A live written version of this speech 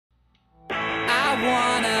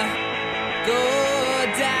wanna go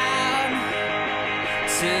down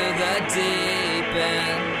to the deep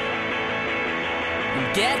end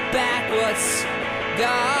and get back what's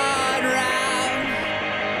gone round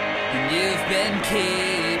and you've been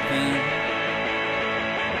keeping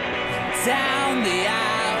down the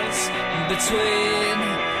aisles between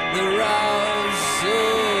the rows.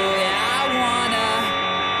 Ooh, yeah, I wanna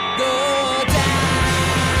go down.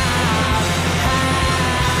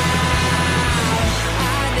 I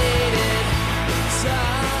needed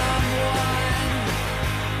someone.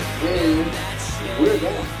 And we're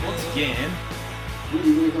back. Once again, We're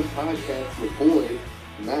doing a podcast with Boyd,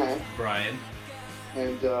 Matt, Brian,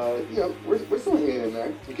 and we're still hanging in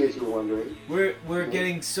there, in case you were wondering. we're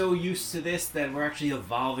getting so used to this that we're actually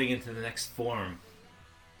evolving into the next form.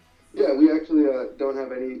 Yeah, we actually don't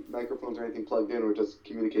have any microphones or anything plugged in. We're just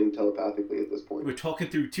communicating telepathically at this point. We're talking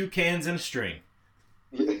through 2 cans and a string.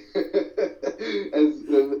 Yeah.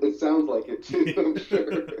 It sounds like it too, I'm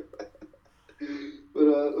sure.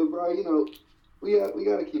 But Brian, we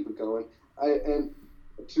got to keep it going. And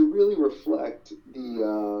to really reflect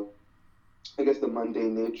the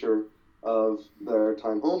mundane nature of their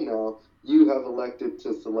time home now, you have elected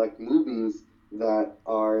to select movies that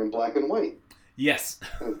are in black and white. Yes.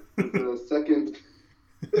 The second,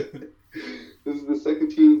 this is the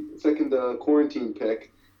second quarantine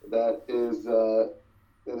pick that is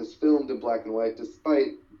filmed in black and white,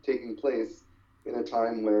 despite taking place in a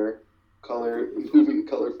time where color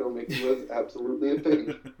filmmaking was absolutely a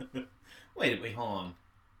thing. Wait, hold on.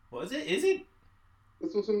 Was it? Is it?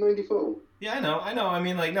 This was from '94. Yeah, I know. I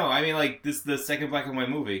mean, this is the second black and white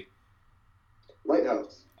movie.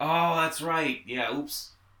 Lighthouse. Oh, that's right. Yeah,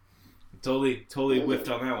 oops. Totally whiffed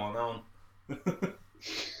on that one.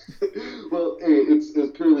 Well, it's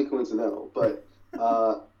purely coincidental, but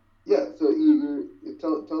yeah. So you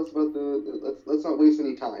tell us about let's not waste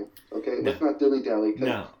any time, okay? No. Let's not dilly dally, because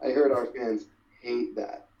No. I heard our fans hate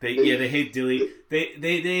that. They hate dilly.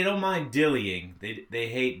 They don't mind dillying. They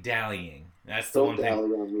hate dallying. That's the Don't one dally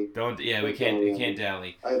thing. on me. We can't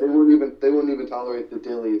dally. They won't even tolerate the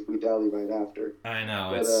dilly if we dally right after. I know.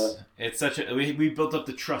 But, it's such a we built up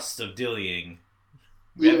the trust of dillying.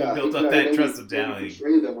 We haven't built up that trust of dallying.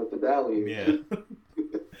 Betray them with the dallying. Yeah.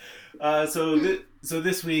 So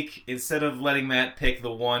this week, instead of letting Matt pick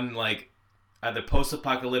the one either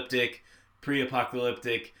post-apocalyptic,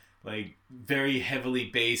 pre-apocalyptic, very heavily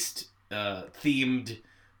based themed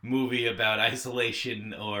movie about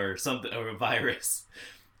isolation or something, or a virus,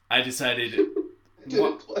 I decided he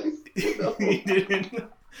didn't.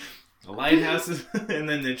 The Lighthouses and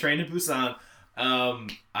then the Train to Busan.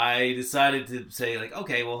 I decided to say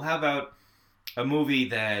okay, well, how about a movie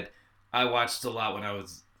that I watched a lot when I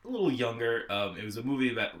was a little younger. It was a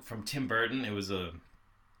movie from Tim Burton.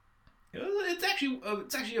 It's actually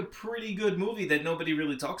a pretty good movie that nobody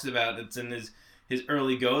really talks about. It's in his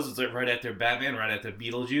early goes. It's right after Batman, right after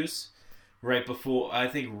Beetlejuice, right before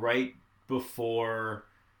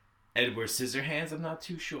Edward Scissorhands. I'm not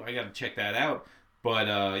too sure. I got to check that out. But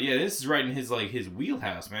yeah, this is right in his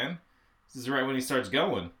wheelhouse, man. This is right when he starts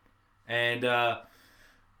going, and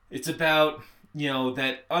it's about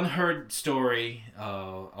that unheard story.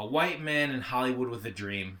 A white man in Hollywood with a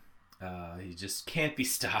dream. He just can't be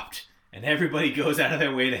stopped. And everybody goes out of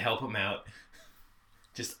their way to help him out.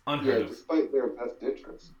 Just unheard of. Despite their best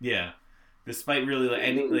interests. Yeah, despite really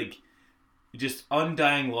just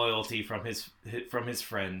undying loyalty from his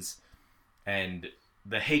friends, and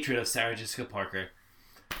the hatred of Sarah Jessica Parker.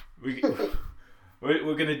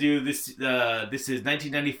 We're gonna do this. This is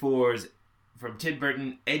 1994's from Tim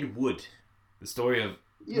Burton, Ed Wood, the story of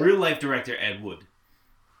real life director Ed Wood.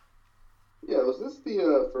 Yeah, was this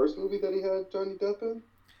the first movie that he had Johnny Depp in?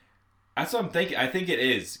 That's what I'm thinking. I think it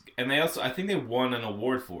is, and I think they won an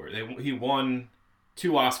award for it. He won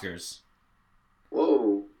 2 Oscars.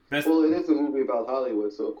 Whoa! Well, it is a movie about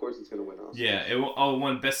Hollywood, so of course it's gonna win Oscars. Yeah, it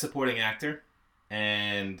won Best Supporting Actor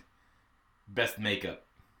and Best Makeup.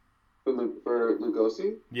 For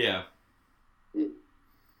Lugosi? Yeah.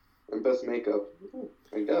 And Best Makeup,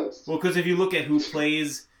 I guess. Well, because if you look at who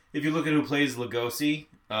plays Lugosi,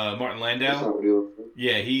 Martin Landau. That's not what he looks like.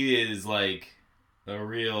 Yeah, he is a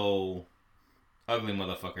real ugly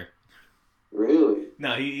motherfucker. Really?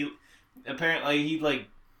 No, he apparently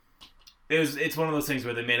it's one of those things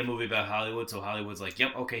where they made a movie about Hollywood, so Hollywood's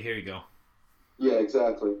yep, okay, here you go. Yeah,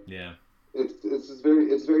 exactly. Yeah. It's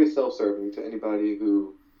very self-serving to anybody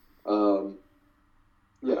who, to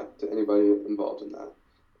anybody involved in that.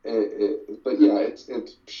 But yeah, it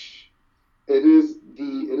is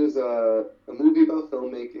a movie about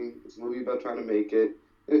filmmaking. It's a movie about trying to make it.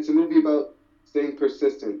 It's a movie about staying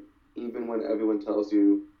persistent even when everyone tells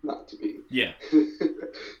you not to be. Yeah.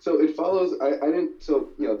 So it follows. I didn't. So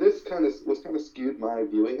this kind of was kind of skewed my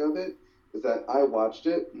viewing of it. Is that I watched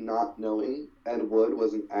it not knowing Ed Wood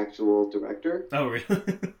was an actual director. Oh, really?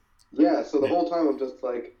 Yeah. So the whole time I'm just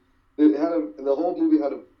like, the whole movie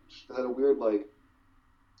had a weird like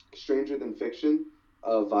Stranger Than Fiction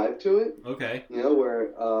vibe to it. Okay.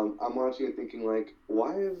 Where I'm watching it thinking like,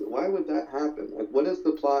 why would that happen? Like, what is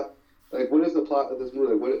the plot? Like, what is the plot of this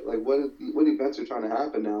movie? What events are trying to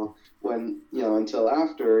happen now? When until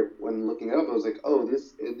after, when looking it up, I was like, oh,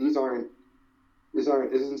 this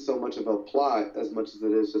isn't so much of a plot as much as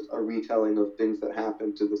it is just a retelling of things that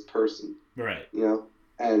happened to this person. Right.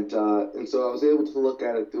 And so I was able to look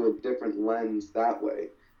at it through a different lens that way.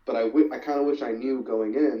 But I kind of wish I knew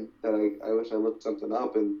going in that I wish I looked something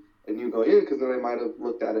up and knew going in, because then I might have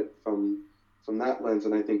looked at it from that lens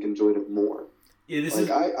and I think enjoyed it more. Yeah,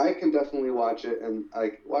 I can definitely watch it, and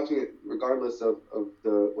watching it regardless of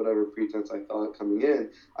the whatever pretense I thought coming in,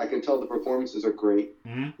 I can tell the performances are great.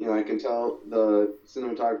 Mm-hmm. I can tell the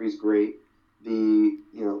cinematography is great. The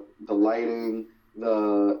lighting,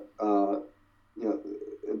 the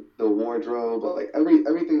wardrobe, like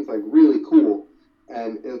everything's like really cool,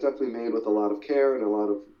 and it's definitely made with a lot of care and a lot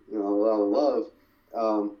of love,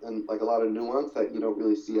 and like a lot of nuance that you don't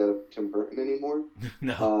really see out of Tim Burton anymore.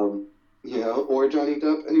 No. Or Johnny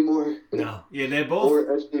Depp anymore. No. Yeah, they're both. Or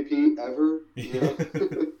SJP ever.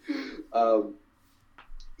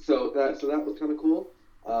 So that was kind of cool.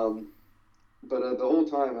 But the whole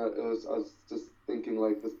time I was just thinking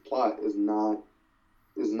like this plot is not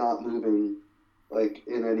moving like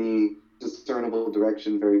in any discernible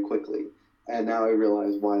direction very quickly, and now I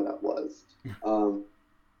realize why that was.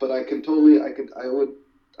 But I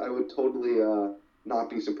would totally not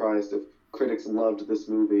be surprised if critics loved this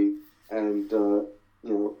movie and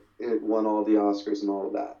it won all the Oscars and all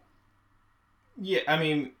of that. Yeah, I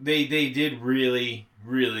mean they did really,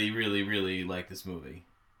 really, really, really like this movie.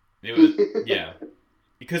 It was yeah,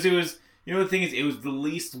 because it was the thing is it was the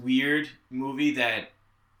least weird movie that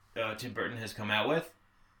Tim Burton has come out with.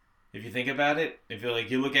 If you think about it, if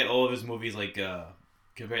you look at all of his movies, like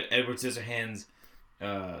compared to Edward Scissorhands,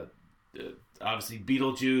 obviously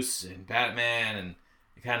Beetlejuice and Batman and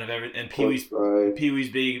kind of and Pee-wee's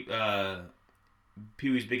Big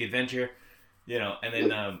Adventure, and then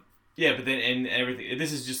but then and everything.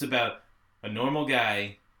 This is just about a normal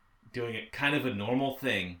guy doing kind of a normal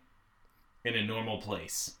thing in a normal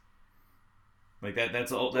place. Like that.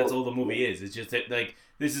 That's all the movie is. It's just that, like,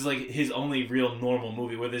 this is like his only real normal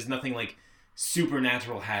movie where there's nothing like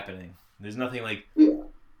supernatural happening. There's nothing like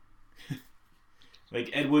like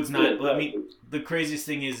Ed Wood's not. I mean, the craziest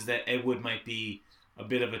thing is that Ed Wood might be a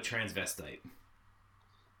bit of a transvestite.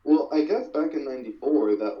 Well, I guess back in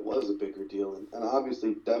 '94 that was a bigger deal, and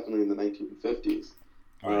obviously definitely in the 1950s.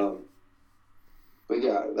 Right. But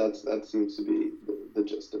yeah, that seems to be the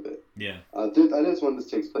gist of it. Yeah. That is when this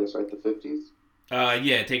takes place, right? The 50s.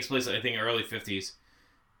 Yeah, it takes place, I think, early 50s.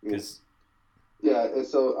 Yeah, and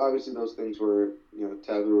so obviously those things were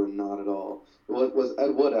taboo and not at all. Was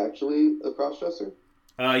Ed Wood actually a crossdresser?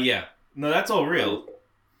 Yeah. No, that's all real.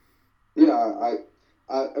 Yeah,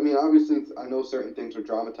 I mean, obviously, I know certain things were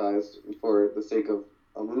dramatized for the sake of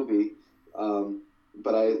a movie,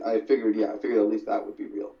 but I figured at least that would be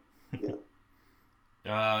real. Yeah.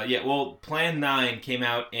 Well, Plan 9 came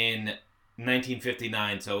out in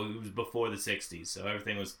 1959, so it was before the 60s, so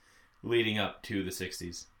everything was leading up to the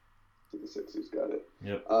 60s. To the 60s, got it.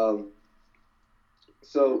 Yep.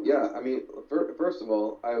 So, yeah, I mean, first of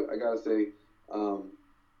all, I gotta say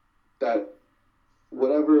that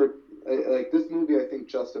whatever... Like, this movie, I think,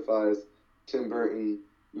 justifies Tim Burton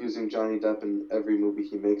using Johnny Depp in every movie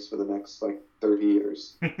he makes for the next, 30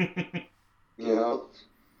 years.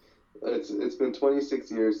 It's been 26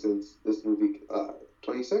 years since this movie...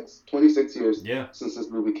 26? 26 years since this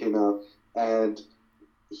movie came out. And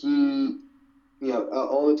he...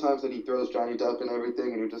 all the times that he throws Johnny Depp and everything,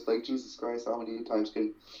 and you're just like, Jesus Christ, how many times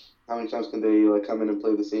can they, come in and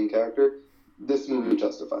play the same character? This movie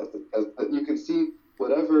justifies it. As you can see,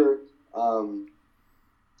 whatever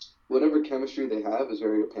chemistry they have is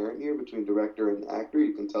very apparent here between director and actor.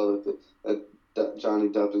 You can tell that Johnny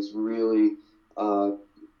Depp is really,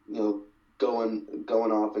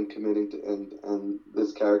 going off and committing to and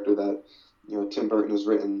this character that Tim Burton has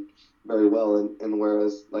written very well. And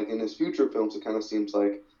whereas like in his future films, it kind of seems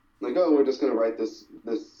like oh, we're just gonna write this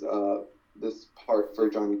part for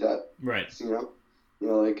Johnny Depp, right?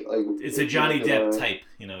 Like it's a Johnny Depp type.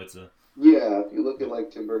 It's a if you look at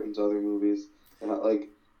like Tim Burton's other movies,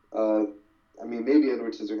 I mean, maybe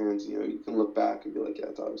Edward Scissorhands, you can look back and be like, yeah,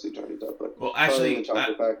 it's obviously Johnny Depp. But Well, Charlie and actually, the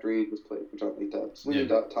Chocolate Factory was played for Johnny Depp. Sweeney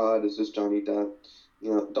Yeah. Todd is just Johnny Depp.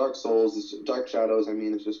 Dark Souls, Dark Shadows,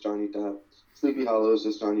 it's just Johnny Depp. Sleepy Hollow is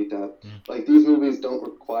just Johnny Depp. Mm. Like, these movies don't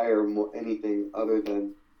require anything other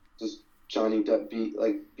than just Johnny Depp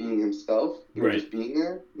being himself, Right. just being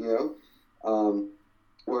there,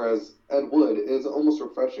 whereas Ed Wood, is almost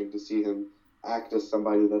refreshing to see him act as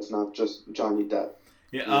somebody that's not just Johnny Depp.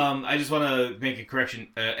 yeah. I just want to make a correction.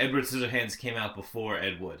 Edward Scissorhands came out before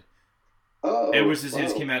Ed Wood. Oh, Edward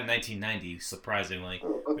Scissorhands wow. came out in 1990, surprisingly,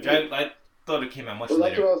 Oh, which okay. I thought it came out much Well,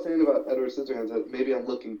 that's later. what I was saying about Edward Scissorhands, that maybe I'm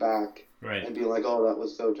looking back Right. and being like, oh, that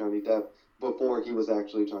was so Johnny Depp, before he was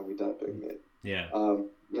actually Johnny Depping it. Yeah.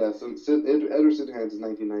 Yeah, so Edward Scissorhands is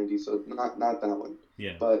 1990, so not that one.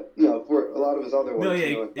 Yeah. But, for a lot of his other ones. No,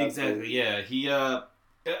 yeah, at that exactly. point- Yeah, he.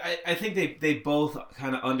 I think they both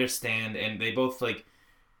kind of understand, and they both like.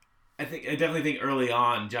 I definitely think early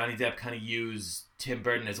on Johnny Depp kind of used Tim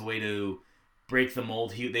Burton as a way to break the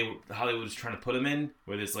mold Hollywood was trying to put him in,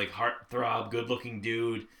 where this like heartthrob, good-looking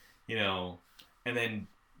dude, and then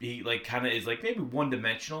he like kind of is like maybe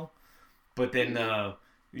one-dimensional, but then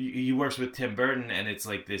he works with Tim Burton, and it's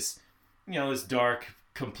like this, this dark,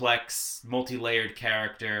 complex, multi-layered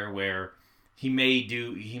character where he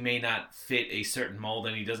may not fit a certain mold,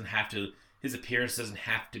 and he doesn't have to. His appearance doesn't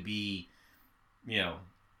have to be,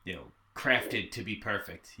 crafted to be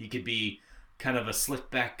perfect. He could be kind of a slick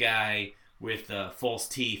back guy with false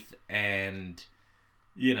teeth and,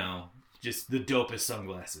 just the dopest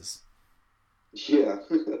sunglasses. Yeah.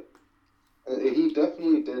 He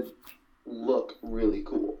definitely did look really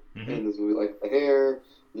cool in this movie. Like the hair,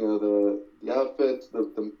 the outfits,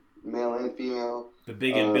 the male and female. The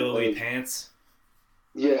big and billowy pants.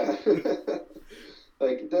 Yeah.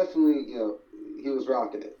 Like, definitely, he was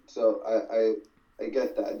rocking it. So I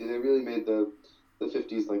get that. They really made the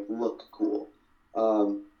 50s, like, look cool.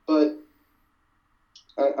 But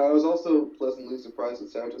I was also pleasantly surprised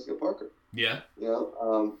with Sarah Jessica Parker. Yeah.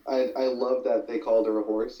 I love that they called her a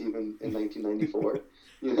horse even in 1994.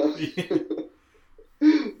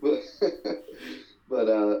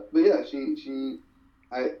 But yeah, she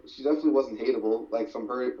definitely wasn't hateable. Like, from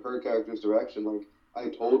her character's direction, like, I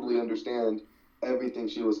totally understand everywhere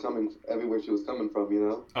she was coming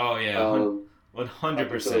from. Oh yeah,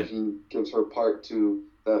 100%. So he gives her part to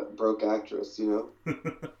that broke actress.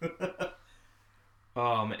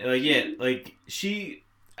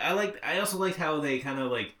 I also liked how they kind of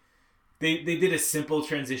like they did a simple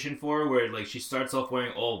transition for her where like she starts off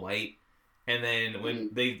wearing all white, and then when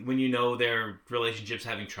their relationship's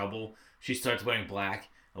having trouble, she starts wearing black,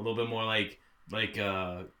 a little bit more like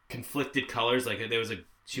conflicted colors. Like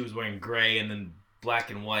she was wearing gray and then black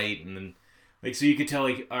and white, and then like so you could tell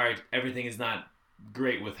like, all right, everything is not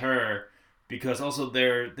great with her, because also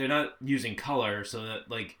they're not using color, so that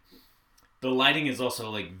like the lighting is also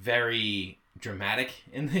like very dramatic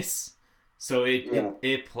in this, so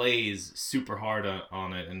it plays super hard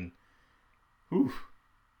on it, and whew.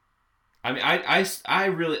 I mean, I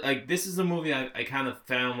really like, this is a movie I kind of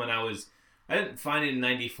found when I didn't find it in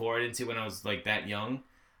 94. I didn't see it when I was like that young.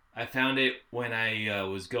 I found it when I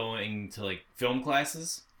was going to like film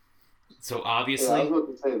classes. So obviously, yeah, I was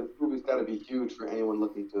about to say, this movie's got to be huge for anyone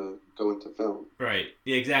looking to go into film. Right.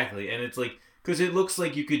 Yeah, exactly. And it's like, because it looks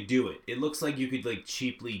like you could do it. It looks like you could like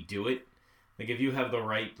cheaply do it. Like if you have the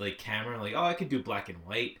right like camera, like, oh, I could do black and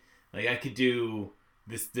white. Like I could do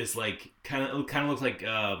this like kind of looks like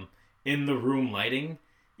in the room lighting,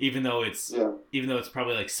 even though it's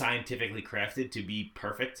probably like scientifically crafted to be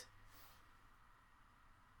perfect.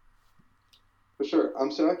 For sure.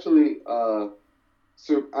 So actually,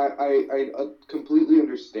 so I completely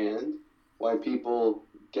understand why people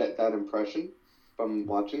get that impression from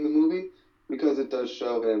watching the movie, because it does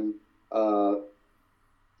show him,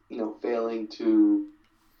 failing to,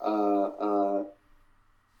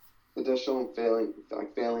 it does show him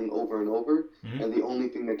failing over and over, Mm-hmm. and the only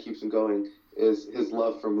thing that keeps him going is his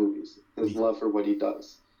love for movies, his love for what he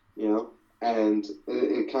does, and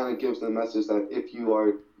it kind of gives the message that if you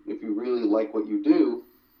really like what you do,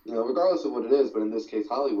 regardless of what it is, but in this case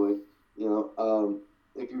Hollywood,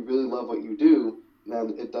 if you really love what you do,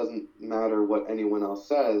 then it doesn't matter what anyone else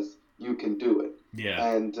says, you can do it.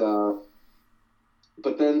 Yeah. And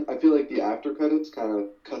but then I feel like the after credits kind of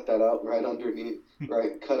cut that out right underneath,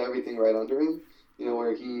 right? Cut everything right under him.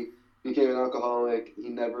 Where he became an alcoholic, he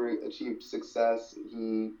never achieved success.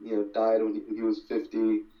 He, died when he was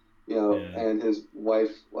 50. And his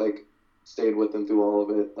wife like stayed with him through all of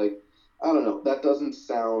it. Like, I don't know. That doesn't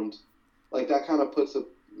sound like, that kind of puts a,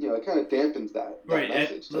 it kind of dampens that Right.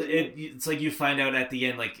 message. It's like you find out at the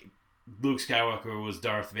end, like Luke Skywalker was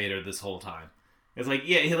Darth Vader this whole time. It's like,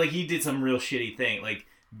 yeah, he did some real shitty thing, like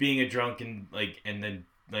being a drunk and then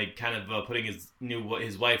kind of putting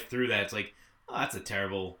his wife through that. It's like, oh, that's a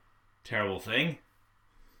terrible thing.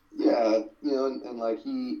 Yeah, and like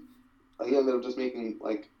he ended up just making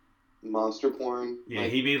like monster porn. Yeah,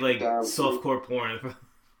 like, he made like down softcore porn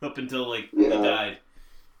up until he Yeah. died.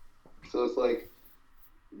 So it's like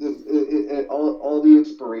all the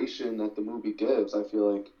inspiration that the movie gives, I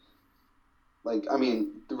feel like I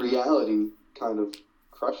mean, the reality kind of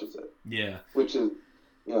crushes it, Yeah. which is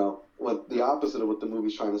what the opposite of what the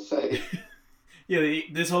movie's trying to say. Yeah,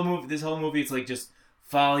 this whole movie, it's like, just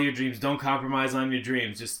follow your dreams, don't compromise on your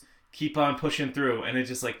dreams, just keep on pushing through, and it's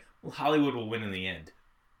just like, well, Hollywood will win in the end.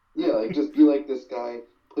 Yeah, like just be like this guy,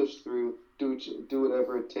 push through, do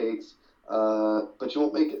whatever it takes, but you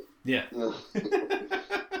won't make it. Yeah.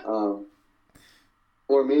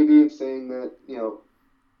 Or maybe it's saying that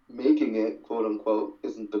making it, quote unquote,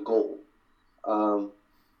 isn't the goal. Or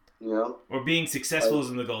being successful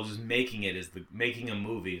isn't the goal, just making a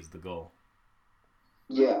movie is the goal.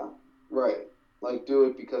 Yeah, right. Like, do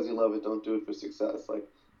it because you love it, don't do it for success. Like,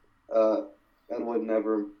 Ed Wood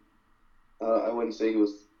never, I wouldn't say he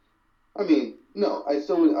was, I mean, no, I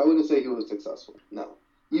wouldn't say he was successful, no.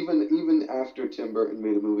 Even after Tim Burton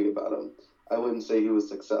made a movie about him, I wouldn't say he was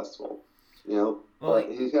successful, but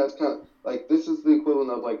he has kind of, like, this is the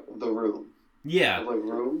equivalent of, like, The Room. Yeah. Of, like,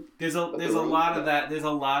 Room. There's a lot of that. There's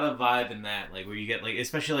a lot of vibe in that, like, where you get, like,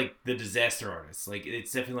 especially like the disaster artists. Like,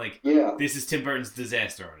 it's definitely like, yeah, this is Tim Burton's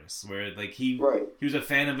disaster artist, where like he was a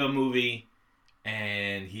fan of a movie,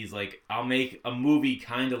 and he's like, I'll make a movie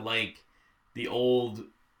kind of like the old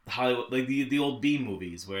Hollywood, like the old B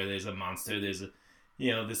movies, where there's a monster, there's a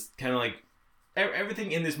this kind of like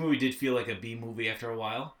everything in this movie did feel like a B movie after a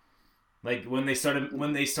while. Like when they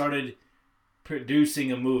started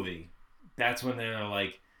producing a movie. That's when they're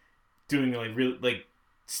like doing like real like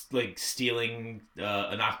stealing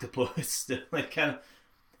an octopus, like kind of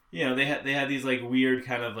they had these like weird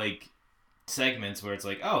kind of like segments where it's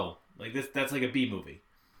like, oh, like that's like a B movie.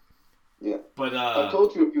 Yeah, but I've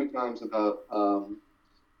told you a few times about a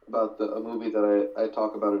movie that I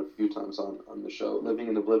talk about it a few times on the show, Living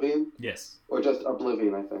in Oblivion. Yes, or just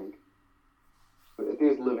Oblivion, I think. I think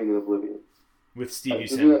it's Living in Oblivion with Steve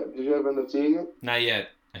Buscemi. Did you ever end up seeing it? Not yet.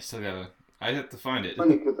 I have to find it.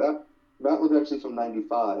 Funny, because that was actually from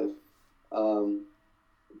 '95,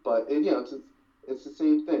 but it's the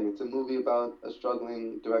same thing. It's a movie about a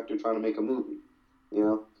struggling director trying to make a movie.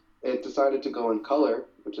 It decided to go in color,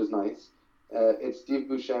 which is nice. It's Steve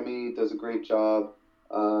Buscemi, does a great job.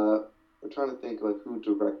 I'm trying to think like who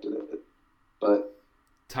directed it, but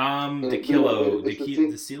Tom DeCillo.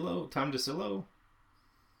 Tom DeCillo.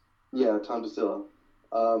 Yeah, Tom DeCillo.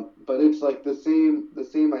 But it's like the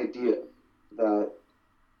same idea that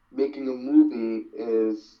making a movie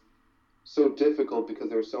is so difficult because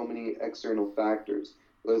there are so many external factors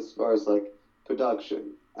as far as like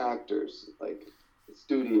production, actors, like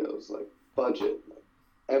studios, like budget,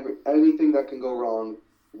 like anything that can go wrong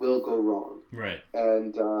will go wrong. Right.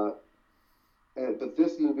 And but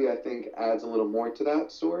this movie I think adds a little more to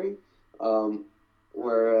that story,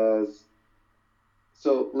 whereas.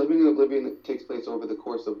 So, Living in Oblivion takes place over the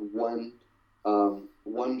course of one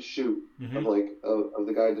shoot of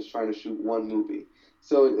the guy just trying to shoot one movie.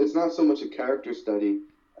 So it's not so much a character study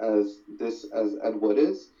as Ed Wood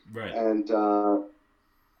is, right? And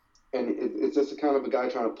it's just a kind of a guy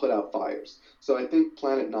trying to put out fires. So I think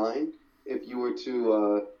Planet Nine, if you were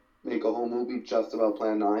to make a whole movie just about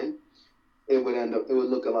Planet Nine, it would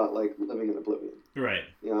look a lot like Living in Oblivion, right?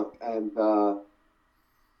 And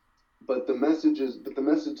But the message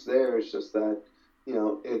there is just that,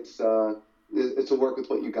 it's to work with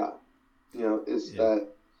what you got. That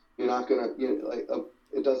you're not gonna,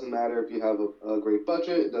 it doesn't matter if you have a great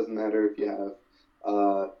budget. It doesn't matter if you have,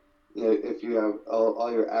 if you have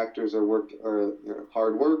all your actors are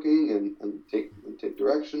hardworking and take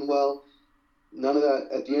direction well. None of that.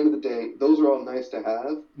 At the end of the day, those are all nice to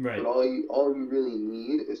have. Right. But all you really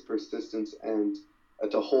need is persistence and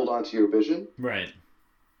to hold on to your vision. Right.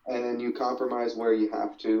 And then you compromise where you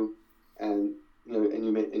have to, and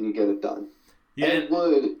you get it done. Yeah. Ed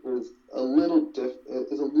Wood is a little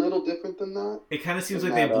different than that. It kind of seems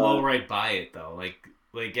like they blow right by it though, like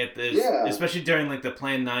at this, especially during like the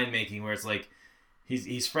Plan 9 making, where it's like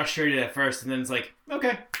he's frustrated at first, and then it's like,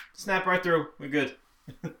 okay, snap right through, we're good.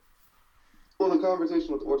 Well, the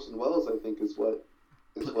conversation with Orson Welles, I think, is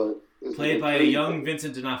played by a young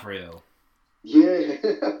Vincent D'Onofrio. Yeah.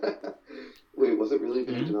 Wait, was it really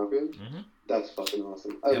Vincent D'Onofrio? Mm-hmm. That's fucking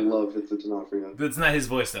awesome. I love Vincent D'Onofrio. But it's not his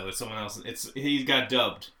voice though; it's someone else. He got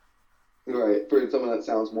dubbed. Right, for someone that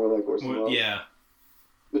sounds more like Orson Well, Welles. yeah.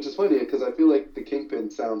 Which is funny because I feel like the Kingpin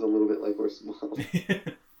sounds a little bit like Orson Welles.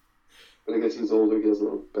 But I guess he's older, he has a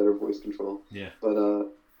little better voice control. Yeah. But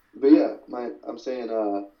yeah, I'm saying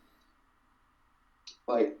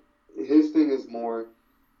like his thing is more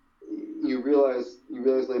you realize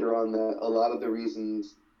later on that a lot of the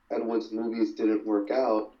reasons Ed Wood's movies didn't work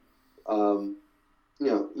out, you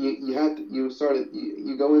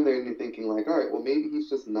go in there and you're thinking like, all right, well maybe he's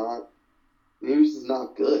just not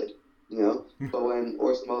good, you know. But when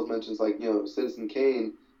Orson Welles mentions like, Citizen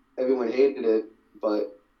Kane, everyone hated it,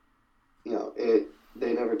 but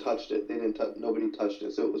they never touched it. They didn't nobody touched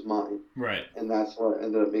it, so it was mine. Right. And that's what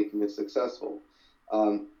ended up making it successful.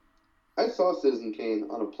 I saw Citizen Kane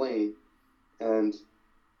on a plane, and it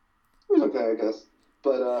was okay, I guess.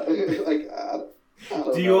 But like, I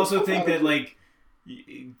don't Do you know. also think that like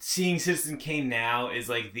seeing Citizen Kane now is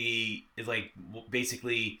like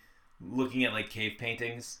basically looking at like cave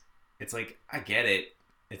paintings? It's like I get it.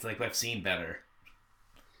 It's like I've seen better.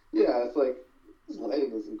 Yeah, it's like his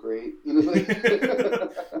lighting isn't great.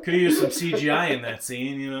 Like, could use some CGI in that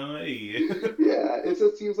scene, Hey. Yeah, it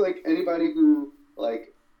just seems like anybody who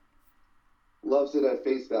like loves it at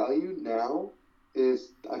face value now is,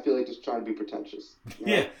 I feel like, just trying to be pretentious.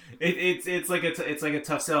 Yeah, it's like a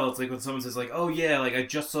tough sell. It's like when someone says like, "Oh yeah, like I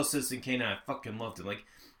just saw Citizen Kane and I fucking loved it." Like,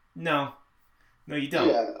 no, you don't.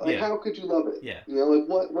 Yeah, like how could you love it? Yeah, like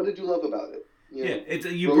what did you love about it? It's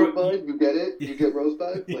Rosebud. You get it. You get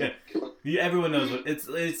Rosebud. Like, yeah, everyone knows what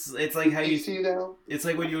it's like how you see now. It's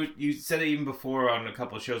like when you said it even before on a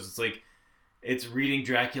couple of shows. It's like it's reading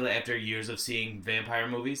Dracula after years of seeing vampire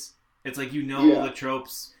movies. It's like all the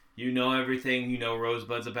tropes. You know everything. You know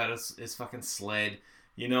Rosebud's about his fucking sled.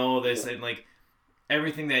 You know this and like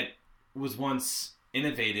everything that was once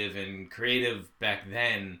innovative and creative back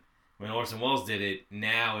then when Orson Welles did it.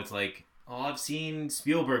 Now it's like, oh, I've seen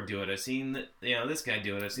Spielberg do it. I've seen this guy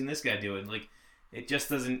do it. I've seen this guy do it. Like it just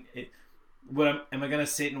doesn't. Am I gonna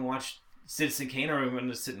sit and watch Citizen Kane or am I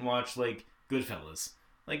gonna sit and watch like Goodfellas?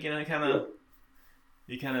 Like you kind of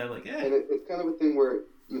like yeah. And it's kind of a thing where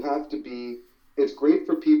you have to be. It's great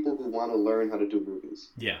for people who want to learn how to do movies.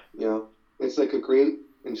 Yeah. It's like a great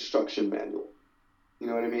instruction manual. You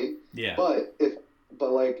know what I mean? Yeah. But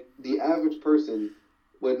like the average person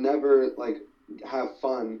would never like have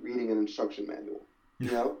fun reading an instruction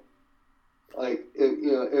manual. Like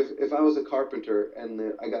if I was a carpenter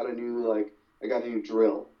and I got a new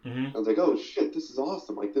drill. Mm-hmm. I was like, oh shit, this is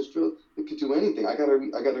awesome! Like this drill, it could do anything. I gotta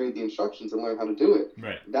read the instructions and learn how to do it.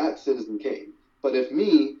 Right. That's Citizen Kane. But if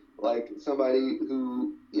me, like somebody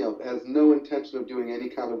who has no intention of doing any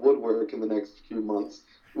kind of woodwork in the next few months,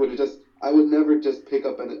 I would never just pick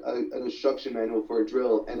up an instruction manual for a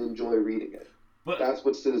drill and enjoy reading it. But that's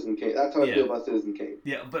what Citizen Kane. That's how I feel about Citizen Kane.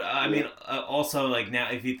 Yeah, but I mean, also like now,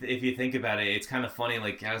 if you think about it, it's kind of funny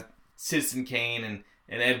like how Citizen Kane and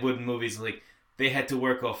Ed Wood movies, like they had to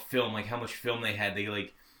work off film, like how much film they had. They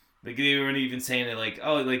they weren't even saying it like,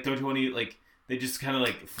 oh, like don't you want to like. They just kind of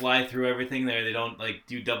like fly through everything there. They don't like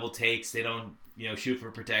do double takes. They don't shoot for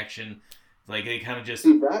protection. Like they kind of just.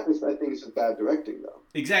 See, I think it's just bad directing though.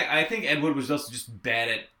 Exactly. I think Ed Wood was also just bad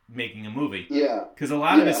at making a movie. Yeah. Because a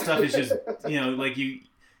lot of his stuff is just like you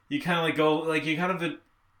kind of like go like you kind of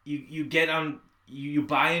you get on you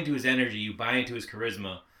buy into his energy. You buy into his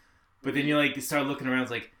charisma, but then you like start looking around.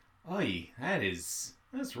 It's like, oy, that's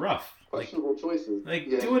rough. Questionable choices. Like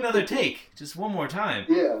do another take, just one more time.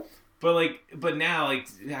 Yeah. But now, like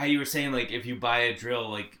how you were saying, like if you buy a drill,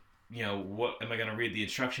 like what am I gonna read the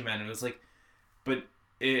instruction manual? It's like, but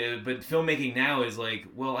filmmaking now is like,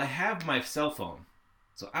 well, I have my cell phone,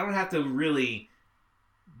 so I don't have to really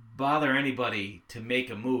bother anybody to make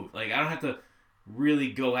a movie. Like I don't have to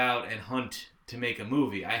really go out and hunt to make a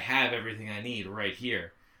movie. I have everything I need right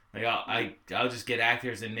here. Like I'll just get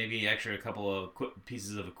actors and maybe extra a couple of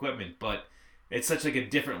pieces of equipment. But it's such like a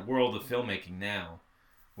different world of filmmaking now.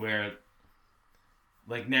 Where,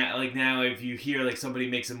 like now, if you hear like somebody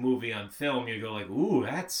makes a movie on film, you go like, "Ooh,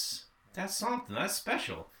 that's something. That's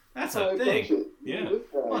special. That's a thing." Yeah,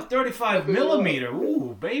 35 millimeter.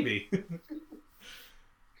 Ooh, baby.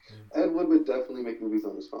 Ed Wood would definitely make movies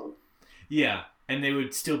on his phone. Yeah, and they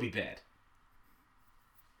would still be bad.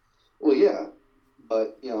 Well, yeah,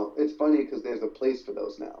 but it's funny because there's a place for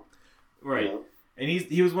those now. Right, and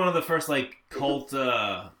he was one of the first like cult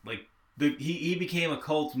like. He became a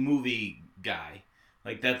cult movie guy,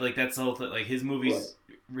 that's the whole thing. Like his movies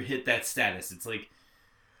hit that status. It's like,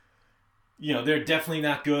 they're definitely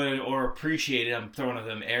not good or appreciated. I'm throwing up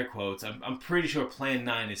them air quotes. I'm pretty sure Plan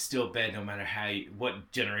 9 is still bad no matter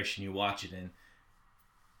what generation you watch it in.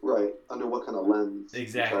 Right. Under what kind of lens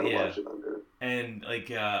Exactly, you try to yeah. watch it under. And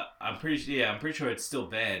like I'm pretty sure it's still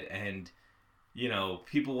bad. And you know,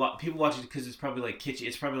 people watch it because it's probably like kitschy.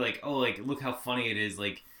 It's probably like, oh, like look how funny it is.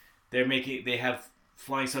 Like they have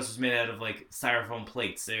flying saucers made out of like styrofoam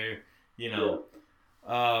plates. They're you know,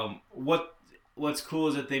 what's cool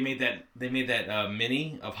is that they made that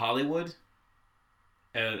mini of Hollywood,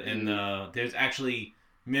 and there's actually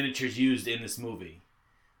miniatures used in this movie.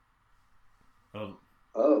 Oh.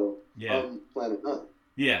 Yeah. Planet Nine.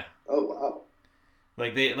 Yeah. Oh, wow.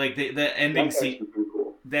 Like the ending That's scene. actually pretty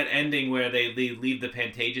cool. That ending where they leave the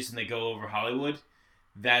Pantages and they go over Hollywood,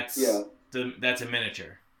 that's a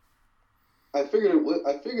miniature. I figured it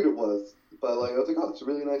was, but like I was like, oh, it's a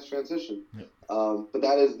really nice transition. Yeah. But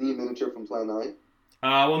that is the miniature from Planet Nine.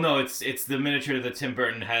 Well, no, it's the miniature that Tim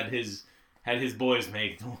Burton had his boys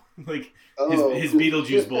make, like his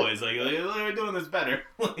Beetlejuice boys. Like we're doing this better.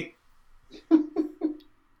 Like,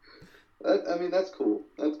 I mean, that's cool.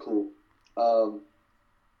 That's cool.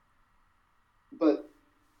 But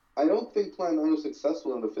I don't think Planet Nine was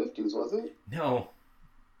successful in the 50s, was it? no,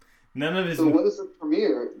 none of his. So what is the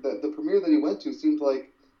premiere? The premiere that he went to seemed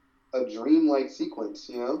like a dreamlike sequence,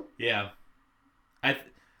 you know? Yeah, I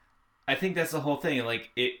think that's the whole thing.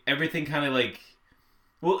 Like everything kind of like.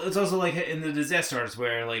 Well, it's also like in the Disaster Artist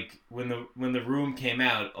where like when the Room came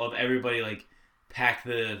out, everybody like packed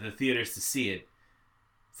the theaters to see it.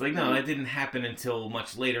 It's like no, that didn't happen until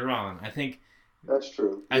much later on. I think that's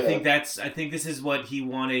true. Yeah. I think this is what he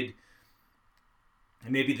wanted.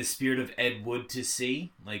 Maybe the spirit of Ed Wood to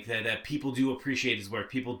see, like that people do appreciate his work.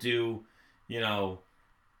 People do, they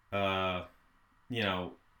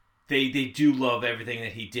do love everything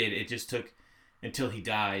that he did. It just took until he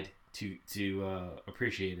died to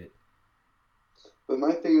appreciate it. But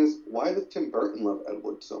my thing is, why does Tim Burton love Ed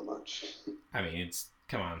Wood so much? I mean,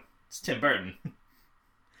 come on, it's Tim Burton.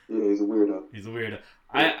 Yeah, he's a weirdo. He's a weirdo.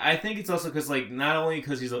 Yeah. I think it's also because like not only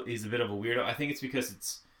because he's a bit of a weirdo. I think it's because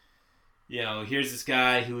it's here's this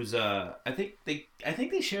guy who's I think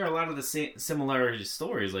they share a lot of the similar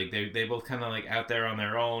stories. Like they both kind of like out there on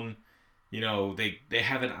their own. They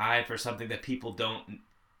have an eye for something that people don't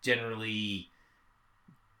generally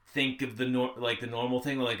think of the normal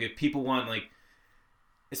thing. Like if people want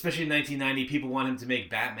especially in 1990, people want him to make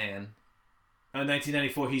Batman.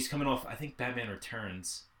 1994, he's coming off I think Batman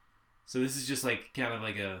Returns. So this is just like kind of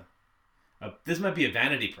like this might be a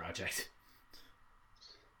vanity project.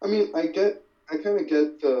 I mean, I kind of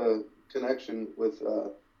get the connection with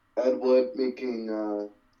Ed Wood making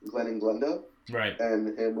Glenn and Glenda. Right.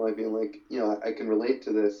 And him like being like, I can relate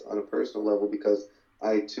to this on a personal level because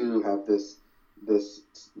I too have this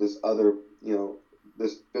other,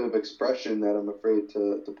 this bit of expression that I'm afraid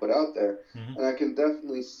to put out there. Mm-hmm. And I can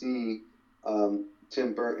definitely see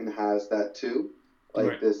Tim Burton has that too. Like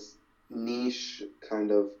right. This niche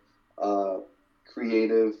kind of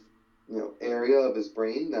creative, area of his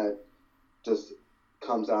brain that just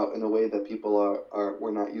comes out in a way that people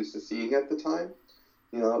were not used to seeing at the time.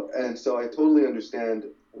 And so I totally understand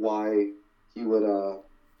why he would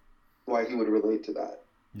relate to that.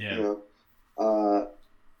 Yeah.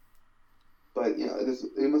 But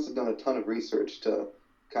he must have done a ton of research to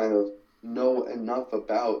kind of know enough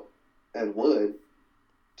about Ed Wood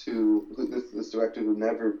to this director who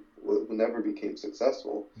never became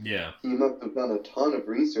successful. Yeah. He must have done a ton of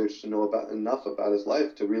research to know enough about his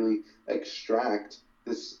life to really extract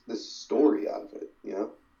this story out of it.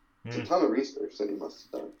 It's a ton of research that he must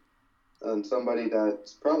have done, and somebody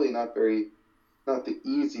that's probably not the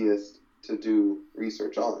easiest to do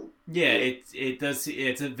research on. Yeah, it does.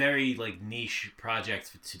 It's a very niche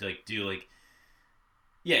project to do.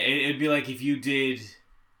 It'd be like if you did,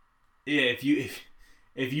 if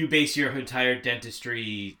you base your entire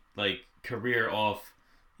dentistry career off,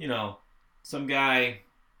 some guy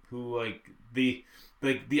who the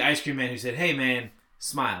ice cream man who said, "Hey man,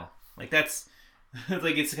 smile." That's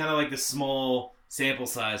it's kind of like the small sample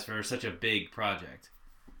size for such a big project.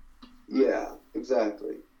 Yeah,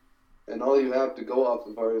 exactly. And all you have to go off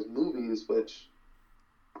of are his movies, which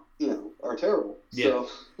are terrible. Yeah. So,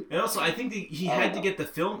 and also, I think he had to get the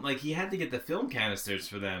film. He had to get the film canisters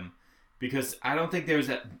for them because I don't think there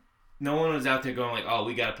was no one was out there going "Oh,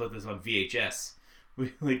 we got to put this on VHS."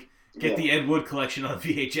 We get the Ed Wood collection on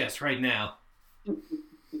VHS right now.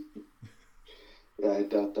 Yeah, I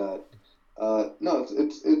doubt that. No,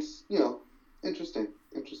 it's interesting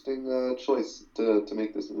choice to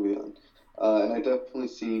make this movie on, and I definitely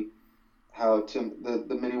see how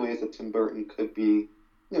the many ways that Tim Burton could be,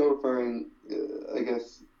 referring, I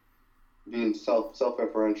guess, being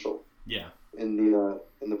self-referential. Yeah. In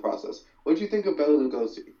the process, what did you think of Bela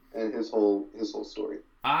Lugosi and his whole story?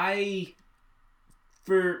 I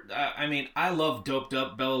love doped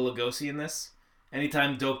up Bela Lugosi in this.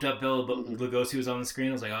 Anytime doped up Bela Lugosi was on the screen,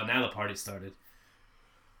 I was like, oh, now the party started.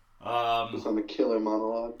 Just on the killer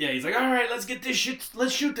monologue. Yeah, he's like, all right, let's get this shit.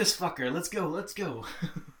 Let's shoot this fucker. Let's go.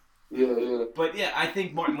 Yeah. But yeah, I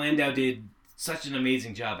think Martin Landau did such an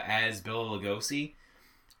amazing job as Bela Lugosi.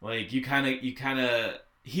 Like you kind of,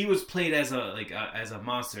 he was played as a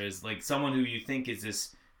monster, as like someone who you think is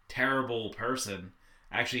this terrible person,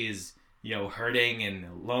 actually is, you know, hurting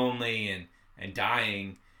and lonely and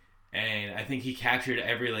dying. And I think he captured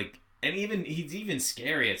every, like, and he's even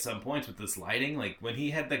scary at some points with this lighting. Like when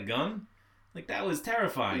he had the gun, like that was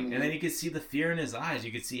terrifying. Mm-hmm. And then you could see the fear in his eyes.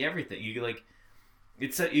 You could see everything. You could, like,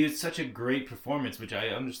 it's such a great performance, which I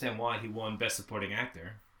understand why he won Best Supporting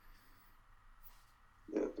Actor.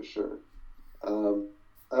 Yeah, for sure.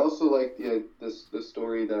 I also like this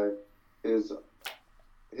story that his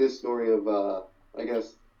story of I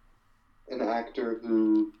guess an actor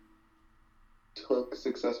who took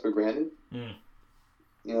success for granted. Mm.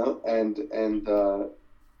 You know, and you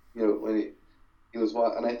know, when he was,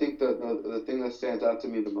 and I think the thing that stands out to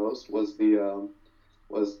me the most was the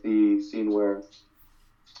scene where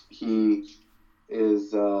he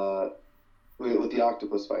is with the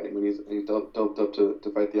octopus fighting, when he's doped up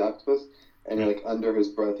to fight the octopus, and like under his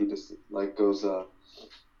breath he just like goes,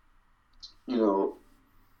 you know,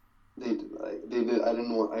 I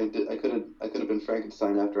could have been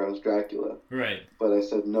Frankenstein after I was Dracula, Right. but I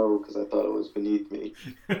said no because I thought it was beneath me,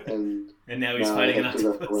 and now he's fighting an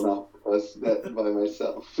octopus by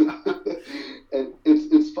myself. And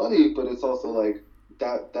it's funny, but it's also like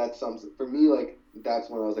that sums for me, like that's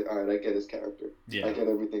when I was like, all right, I get his character. Yeah. I get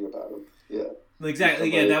everything about him. Yeah.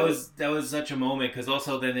 Exactly. Yeah, that was such a moment, because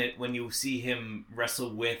also then when you see him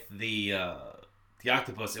wrestle with the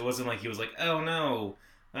octopus, it wasn't like he was like, oh no,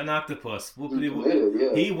 an octopus.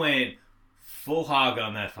 He went full hog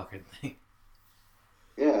on that fucking thing.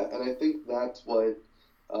 Yeah, and I think that's what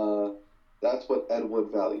Ed Wood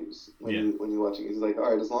values when you're watching. He's like,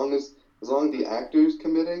 all right, as long as the actor's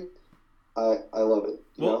committing, I love it.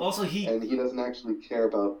 Well, know? also he doesn't actually care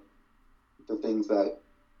about the things that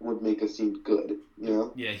would make a scene good, you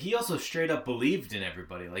know? Yeah, he also straight up believed in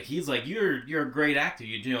everybody. Like he's like, you're a great actor.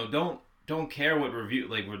 You know, don't care what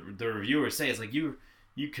what the reviewers say. It's like you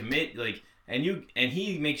commit, like, and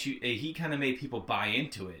he makes you. He kind of made people buy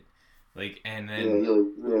into it, like, and then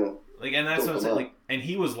like, and that's what I'm saying. Like, and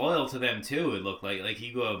he was loyal to them too. It looked like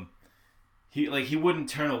he wouldn't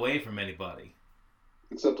turn away from anybody,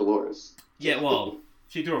 except Dolores. Yeah, well,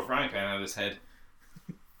 she threw a frying pan out of his head.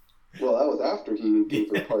 Well, that was after he gave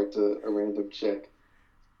her part to a random chick.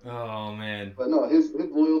 Oh man! But no, his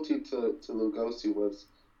loyalty to Lugosi was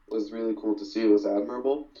really cool to see. It was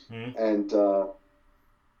admirable, and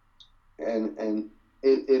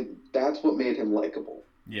it that's what made him likable.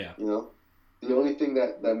 Yeah, you know, the only thing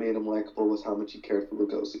that made him likable was how much he cared for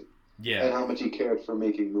Lugosi. Yeah, and how much he cared for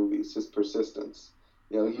making movies. His persistence.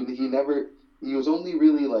 You know, he was only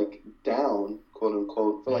really like down, quote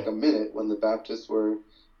unquote, for like a minute when the Baptists were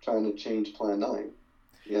trying to change Plan 9,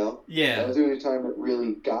 you know? Yeah. That was the only time it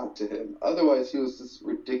really got to him. Otherwise, he was just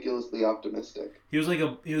ridiculously optimistic. He was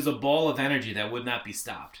a ball of energy that would not be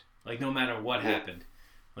stopped, like no matter what happened.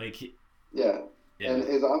 Like and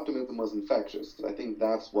his optimism was infectious. I think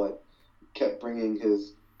that's what kept bringing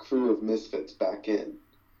his crew of misfits back in.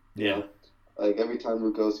 You know? Like every time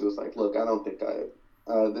Lugosi was like, "Look, I don't think I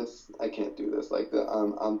can't do this. Like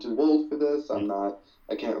I'm too old for this.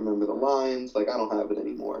 I can't remember the lines. Like, I don't have it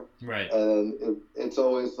anymore." Right. And it's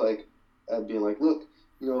always like, being like, look,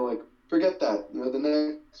 you know, like, forget that. You know, the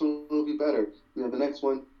next one will be better. You know, the next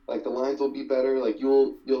one, like, the lines will be better. Like,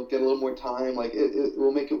 you'll get a little more time. Like, it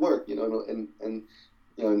will make it work, you know, and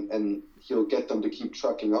you know, and he'll get them to keep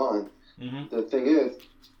trucking on. Mm-hmm. The thing is,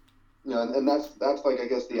 you know, and that's like, I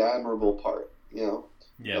guess, the admirable part, you know?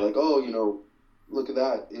 Yeah. Like, oh, you know, look at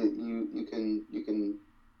that. You can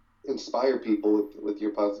inspire people with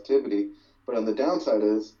your positivity, but on the downside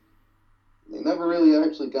is they never really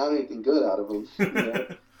actually got anything good out of them. You know?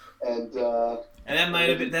 and that might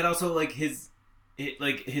have been that also like his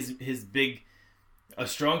big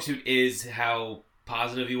strong suit is how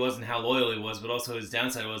positive he was and how loyal he was, but also his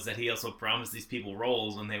downside was that he also promised these people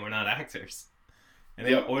roles when they were not actors, and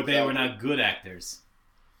they were not good actors.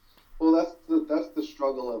 Well, that's the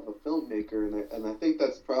struggle of a filmmaker, and I think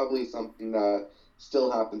that's probably something that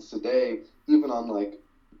still happens today, even on like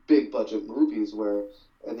big budget movies, where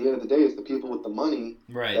at the end of the day, it's the people with the money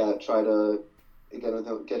that try to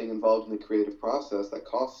getting involved in the creative process that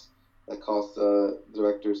costs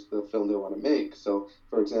directors the film they want to make. So,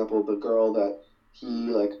 for example, the girl that he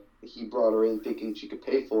like he brought her in thinking she could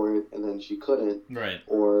pay for it, and then she couldn't. Right.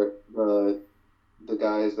 Or the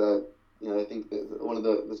guys that, I think that one of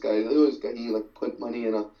this guy, he like put money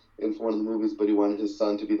in for one of the movies, but he wanted his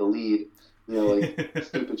son to be the lead. Like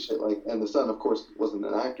stupid shit like, and the son of course wasn't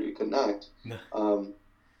an actor, he couldn't act. No.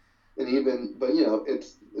 And even, but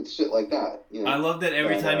it's shit like that. I love that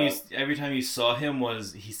every time you saw him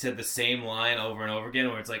he said the same line over and over again,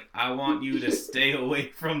 where it's like, I want you to stay away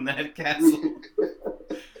from that castle.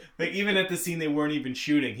 Like even at the scene they weren't even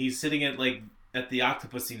shooting, he's sitting at the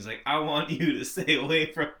octopus scene. He's like, I want you to stay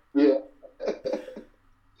away from. Yeah.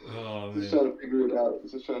 Oh man. Just trying to figure it out.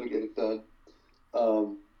 Just trying to get it done.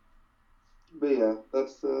 But yeah,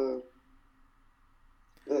 that's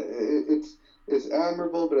it's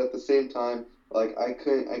admirable, but at the same time, like I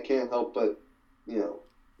can't help but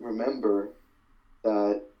remember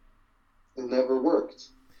that it never worked.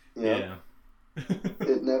 Yeah.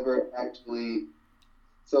 It never actually.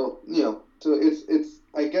 So so it's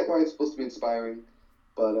I get why it's supposed to be inspiring,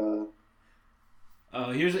 but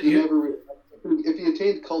if he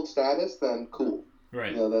attained cult status, then cool.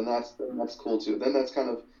 Right. Then that's cool too. Then that's kind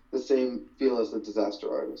of the same feel as the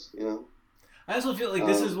Disaster Artist. I also feel like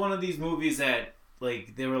this is one of these movies that they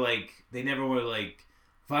never were like,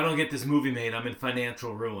 if I don't get this movie made, I'm in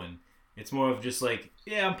financial ruin. It's more of just like,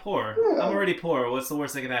 yeah, I'm poor. Yeah. I'm already poor. What's the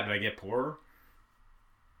worst that can happen? I get poorer.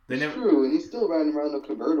 True, and he's still riding around a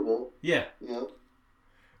convertible. Yeah.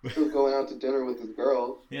 Still going out to dinner with his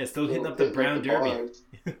girl. Yeah, still hitting up the Brown Derby.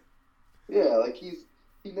 Yeah, like he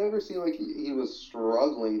never seemed like he was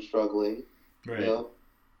struggling. Right.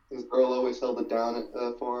 His girl always held it down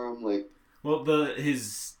for him. Like, well,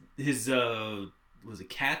 his was it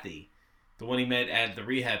Kathy, the one he met at the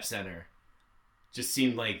rehab center, just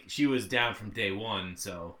seemed like she was down from day one.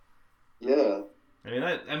 So. Yeah.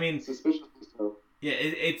 I mean, suspiciously so. Yeah,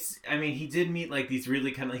 he did meet like these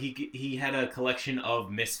really kind of he had a collection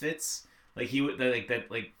of misfits, like he would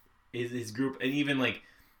his group, and even like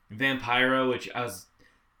Vampiro, which I was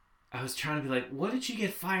trying to be like, what did she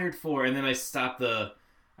get fired for? And then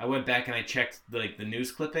I went back and I checked the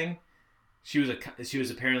news clipping. She was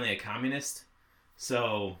apparently a communist,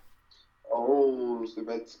 so. Oh, it's the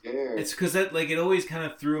Red Scare. It's because that it always kind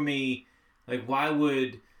of threw me, like, why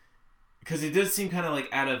would. Because it does seem kind of like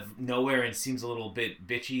out of nowhere and seems a little bit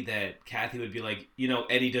bitchy that Kathy would be like,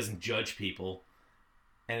 Eddie doesn't judge people.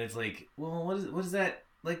 And it's like, well, what is that?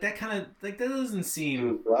 Like, that kind of, like, that doesn't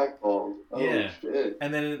seem. Blackballed. Oh, yeah. Shit.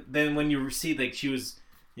 And then when you see, like, she was,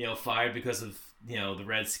 fired because of, the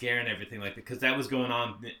Red Scare and everything like that. Because that was going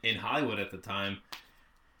on in Hollywood at the time.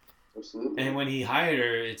 Absolutely. And when he hired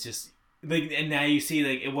her, it's just, like, and now you see,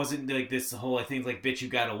 like, it wasn't, like, this whole, I think, like, bitch, you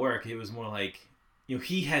gotta work. It was more like,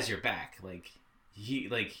 he has your back. Like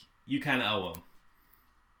you kind of owe him.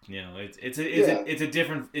 It's a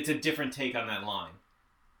different take on that line.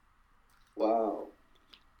 Wow,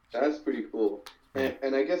 that's pretty cool.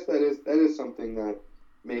 And I guess that is something that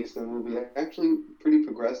makes the movie actually pretty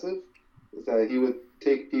progressive. Is that he would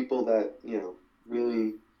take people that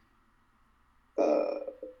really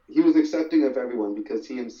he was accepting of everyone because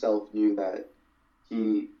he himself knew that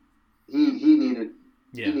he needed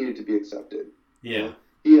to be accepted. Yeah,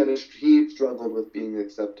 he struggled with being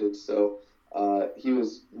accepted, so he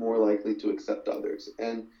was more likely to accept others,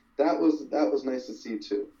 and that was nice to see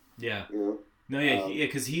too. Yeah. No, yeah,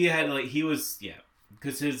 because he had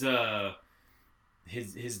because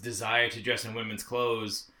his desire to dress in women's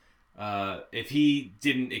clothes. If he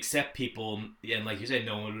didn't accept people, and like you said,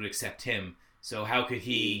 no one would accept him. So how could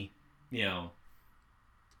he,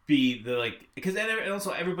 be the because and also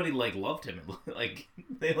everybody loved him,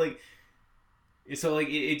 they So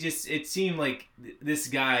it seemed like this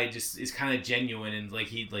guy just is kind of genuine, and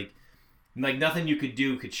he'd nothing you could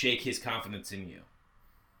do could shake his confidence in you.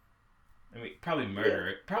 I mean, probably murder.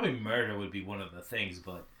 Yeah. Probably murder would be one of the things,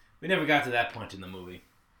 but we never got to that point in the movie.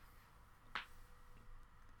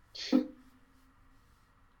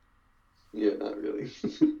 Yeah, not really.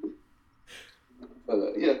 But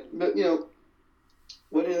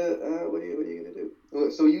what are you gonna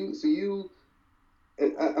do? So you,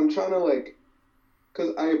 I'm trying to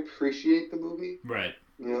because I appreciate the movie. Right.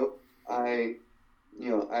 I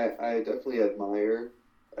definitely admire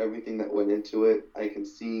everything that went into it. I can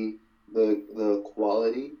see the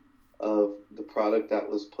quality of the product that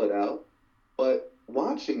was put out. But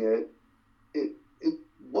watching it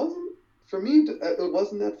wasn't, for me, it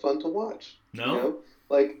wasn't that fun to watch. No?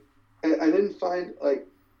 I didn't find,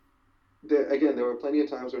 there were plenty of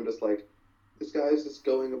times where I'm just this guy is just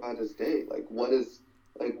going about his day. When is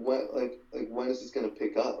this going to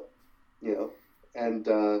pick up? And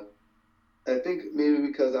I think maybe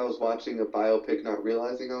because I was watching a biopic, not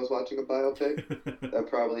realizing I was watching a biopic, that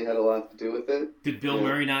probably had a lot to do with it. Did Bill Yeah.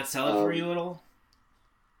 Murray not sell it for you at all?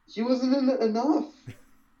 He wasn't in it enough.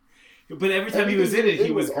 But every time he was in it,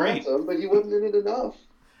 he was great. Awesome, but he wasn't in it enough.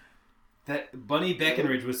 That Bunny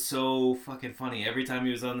Breckenridge was so fucking funny every time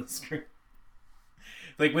he was on the screen.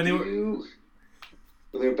 Like when they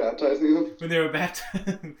were baptizing him. when they were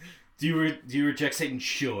baptized. do you reject Satan?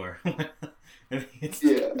 Sure.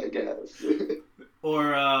 Yeah, I guess.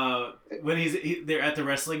 Or when they're at the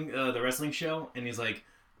wrestling show and he's like,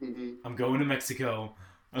 Mm-hmm. I'm going to Mexico.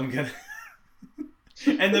 I'm gonna.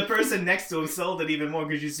 And the person next to him sold it even more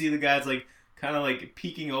because you see the guy's like kind of like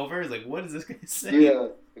peeking over. He's like, what is this guy saying? Yeah.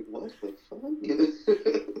 Like, what the fuck?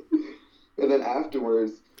 And then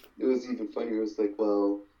afterwards, it was even funnier. It was like,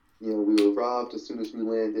 well, we were robbed as soon as we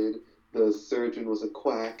landed. The surgeon was a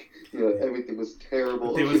quack. Everything was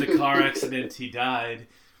terrible. There was a car accident. He died.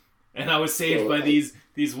 And I was saved by these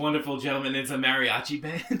wonderful gentlemen. It's a mariachi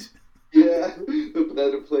band. Yeah.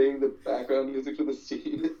 That are playing the background music for the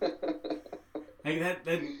scene.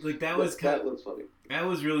 That was funny. That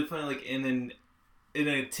was really funny. Like, and then in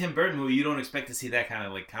a Tim Burton movie, you don't expect to see that kind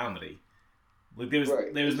of like comedy. Like there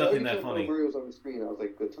was nothing that funny. Murray was on the screen. I was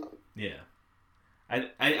like, good time. Yeah,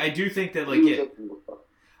 I do think that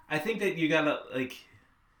I think that you gotta like,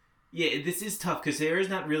 yeah, this is tough because there is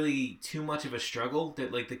not really too much of a struggle.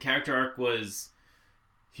 That like the character arc was,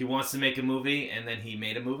 he wants to make a movie and then he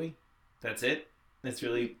made a movie. That's it. That's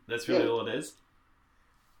really all it is.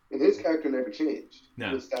 And his character never changed. No.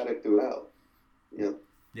 He was static throughout. Yeah.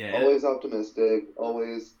 Always optimistic.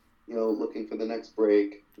 Always, looking for the next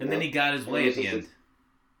break. And then he got his way at the end.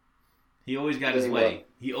 He always got his way.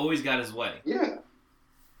 He always got his way. Yeah.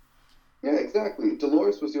 Yeah, exactly.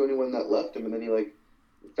 Dolores was the only one that left him, and then he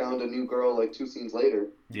found a new girl 2 scenes later.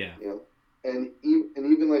 Yeah. And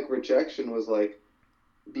even rejection was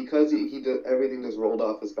because he did everything just rolled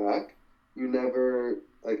off his back. You never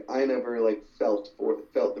I never felt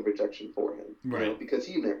the rejection for him, right? Because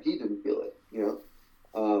he didn't feel it,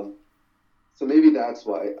 So maybe that's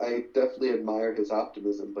why I definitely admire his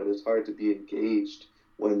optimism, but it's hard to be engaged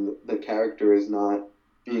when the character is not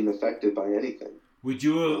being affected by anything. Would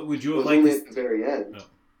you have liked only at the very end? Oh,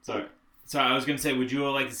 sorry. I was gonna say, would you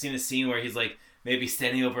have liked to see a scene where he's maybe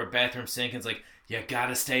standing over a bathroom sink and it's like, you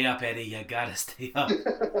gotta stay up, Eddie. You gotta stay up.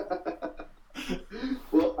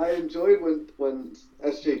 Well, I enjoyed when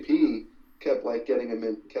SJP kept getting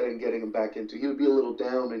him back into. He would be a little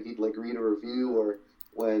down and he'd read a review, or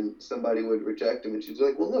when somebody would reject him and she'd be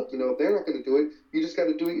like, well, look, if they're not going to do it, you just got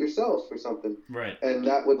to do it yourself or something. Right. And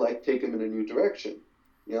that would take him in a new direction,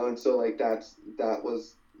 And so that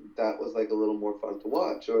was a little more fun to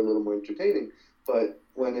watch or a little more entertaining. But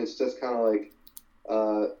when it's just kind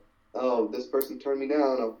of oh, this person turned me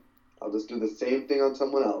down, I'll just do the same thing on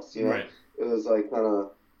someone else. Right. It was kind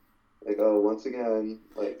of oh, once again,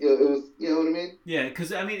 it was, you know what I mean? Yeah,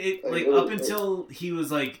 because I mean, up until he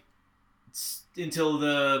was until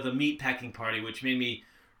the meat packing party, which made me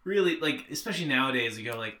really especially nowadays, you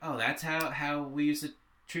go oh, that's how we used to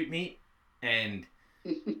treat meat, and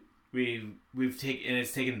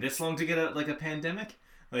it's taken this long to get a pandemic.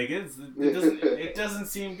 It doesn't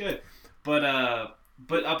seem good, but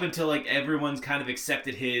up until everyone's kind of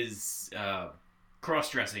accepted his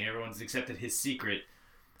cross-dressing, everyone's accepted his secret,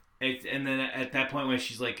 and then at that point when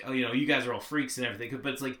she's oh, you guys are all freaks and everything,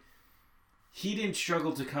 but it's he didn't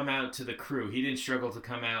struggle to come out to the crew. He didn't struggle to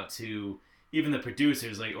come out to even the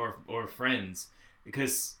producers, or friends,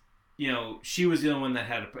 because she was the only one that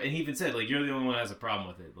had and he even said you're the only one that has a problem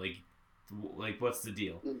with it. What's the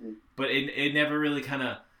deal? Mm-hmm. But it never really kind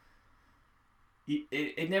of. He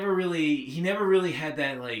never really had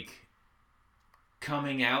that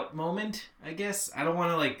coming out moment. I guess I don't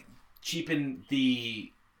want to cheapen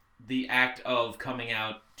the act of coming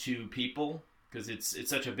out to people, because it's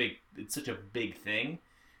such a big thing,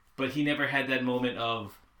 but he never had that moment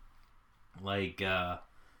of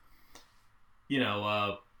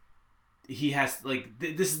he has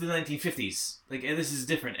this is the 1950s, and this is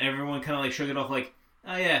different. Everyone kind of shrugged it off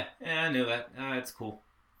oh yeah, I knew that, it's cool.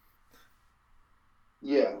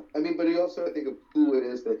 Yeah, I mean, but he also, I think, of who it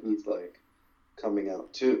is that he's coming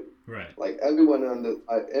out to. Right. Everyone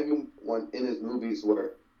everyone in his movies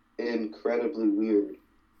were incredibly weird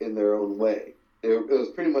in their own way. It was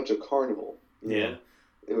pretty much a carnival. You know?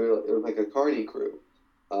 It was like a carny crew.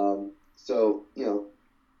 So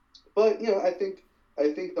but I think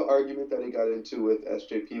the argument that he got into with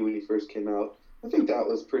SJP when he first came out, I think that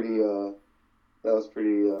was pretty.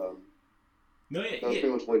 No, yeah, that was pretty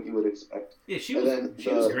much what you would expect. Yeah, she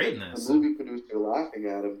was great in this. The movie producer laughing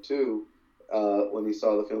at him too, when he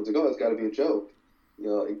saw the film, he was like, "Oh, it's got to be a joke,"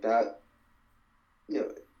 like that.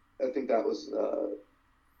 I think that was.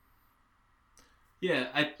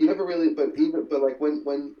 He never really, but like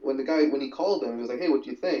when he called him, he was like, "Hey, what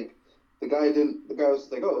do you think?" The guy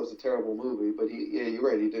was like, "Oh, it was a terrible movie," but you're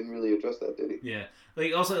right, he didn't really address that, did he? Yeah,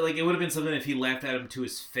 like also like it would have been something if he laughed at him to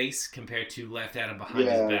his face compared to laughed at him behind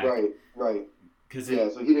his back. Right.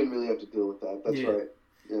 So he didn't really have to deal with that. That's right.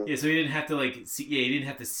 Yeah, so he didn't have to like see. Yeah, he didn't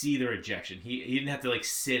have to see the rejection. He didn't have to like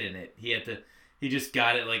sit in it. He just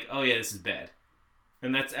got it. Like, oh yeah, this is bad,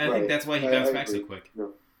 and I think that's why he bounced back so quick.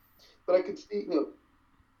 Yeah. But I could see,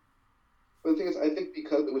 But the thing is, I think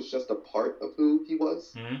because it was just a part of who he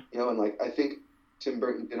was, and like I think Tim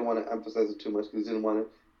Burton didn't want to emphasize it too much because he didn't want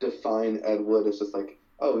to define Ed Wood as just like,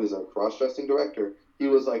 oh, he's a cross-dressing director. He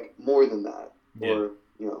was like more than that, or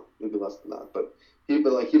maybe less than that. But he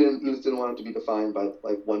just didn't want it to be defined by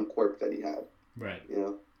like one quirk that he had, right?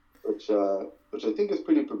 Which I think is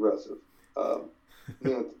pretty progressive. I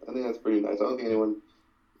think that's pretty nice. I don't think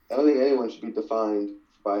anyone should be defined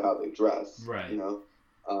by how they dress, right?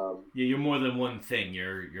 You're more than one thing.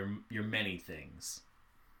 You're many things.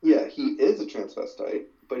 Yeah, he is a transvestite,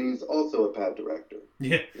 but he's also a bad director.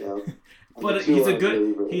 Yeah, but he's a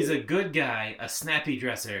good guy, a snappy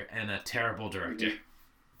dresser, and a terrible director.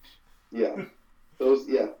 Yeah,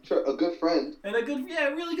 sure, a good friend, and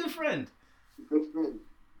really good friend. Good friend.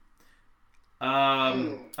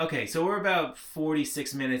 Okay, so we're about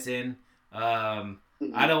 46 minutes in. I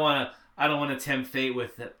don't want to tempt fate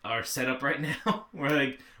with our setup right now.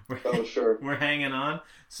 We're hanging on.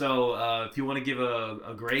 So if you want to give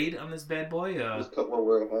a grade on this bad boy, just cut while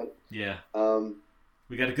we're ahead. Yeah.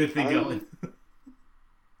 We got a good thing going.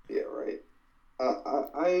 Yeah, right.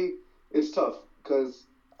 It's tough because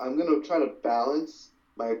I'm gonna try to balance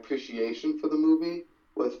my appreciation for the movie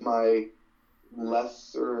with my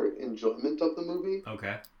lesser enjoyment of the movie.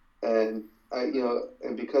 Okay. And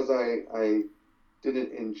and because I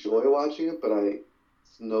didn't enjoy watching it, but I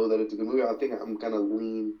know that it's a good movie, I think I'm gonna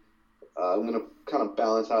lean. I'm gonna kind of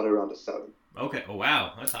balance out around a 7. Okay. Oh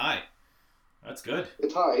wow, that's high. That's good.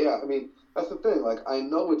 It's high, yeah. I mean, that's the thing. Like,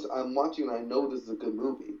 I'm watching, and I know this is a good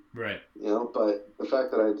movie. Right. But the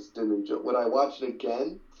fact that I just didn't enjoy. Would I watch it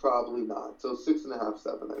again? Probably not. So 6.5,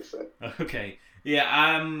 7, I say. Okay. Yeah.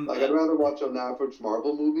 I'm. Like, I'd rather watch an average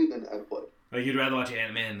Marvel movie than Ed Wood. Like, you'd rather watch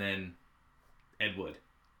Ant-Man than Ed Wood.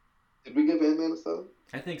 Did we give Ant-Man a 7?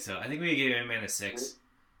 I think so. I think we gave Ant-Man a 6.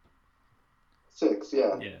 6,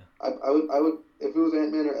 yeah. Yeah. I would if it was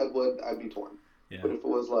Ant-Man or Ed Wood, I'd be torn. Yeah. But if it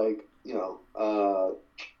was like,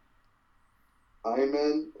 Iron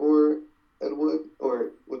Man or Ed Wood,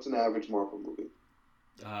 or what's an average Marvel movie?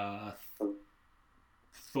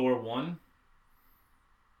 Thor 1.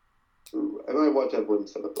 Ooh, I might watch Ed Wood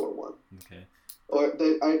instead of Thor 1. Okay. Or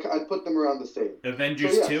I'd put them around the same.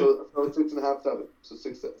 Avengers 2? So it's 6.5, 7. So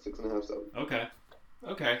 6.5, 7. Okay.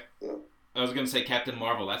 Yeah. I was going to say Captain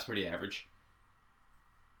Marvel. That's pretty average.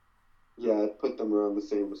 Yeah, I'd put them around the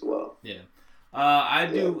same as well. Yeah. I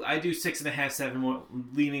do 6.5, 7, more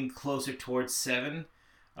leaning closer towards 7.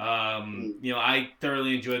 I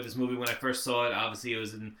thoroughly enjoyed this movie when I first saw it. Obviously, it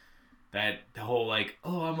was in that whole like,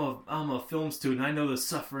 oh, I'm a film student. I know the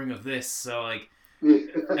suffering of this. So like,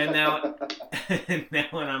 and now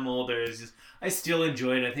when I'm older, it's just I still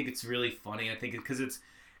enjoy it. I think it's really funny. I think because it's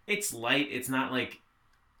light. It's not like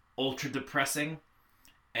ultra depressing,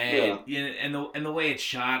 and and the way it's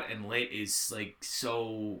shot and lit is like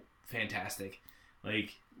so fantastic.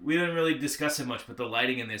 Like, we didn't really discuss it much, but the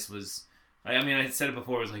lighting in this was, I mean, I said it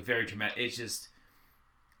before, it was like very dramatic. It's just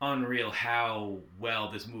unreal how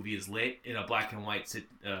well this movie is lit in a black and white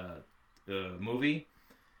movie.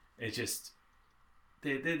 It's just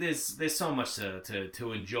there's so much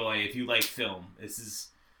to enjoy if you like film. This is,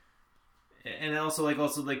 and also like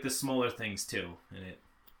the smaller things too in it.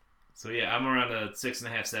 So yeah, I'm around a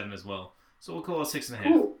 6.5, 7 as well. So we'll call it 6.5.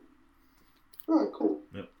 Cool. All right, cool.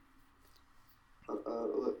 Yep.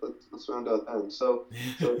 Let's round out then. So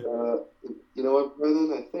you know what,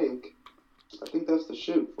 Brennan? I think that's the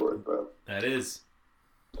shoot for it, bro. That is.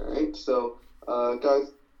 All right. So,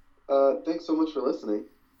 guys, thanks so much for listening.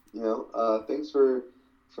 Thanks for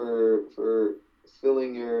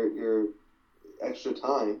filling your extra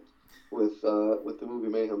time with the Movie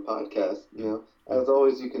Mayhem podcast. As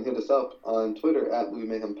always, you can hit us up on Twitter at Movie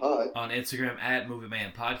Mayhem Pod. On Instagram at Movie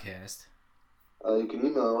Mayhem Podcast. You can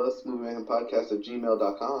email us,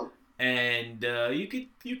 moviemayhempodcast@gmail.com. And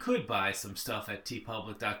you could buy some stuff at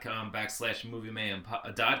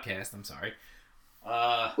tpublic.com/moviemayhempodcast. I'm sorry.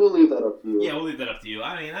 We'll leave that up to you. Yeah, we'll leave that up to you.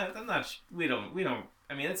 I mean, I'm not. We don't.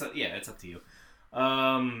 I mean, it's up to you.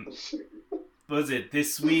 What was it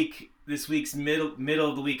this week? this week's middle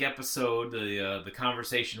of the week episode, the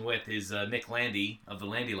conversation with is Nick Landy of the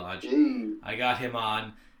Landy Lodge. Gee. I got him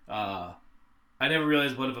on. I never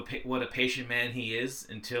realized what a patient man he is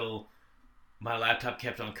until my laptop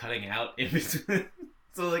kept on cutting out in between.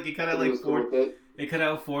 So like it cut out like it cut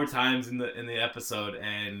out 4 times in the episode,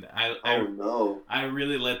 and I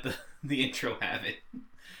really let the intro have it.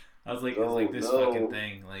 I was like, this fucking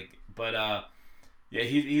thing, like, but yeah,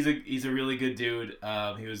 he's a really good dude.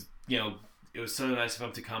 He was, it was so nice of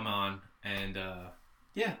him to come on, and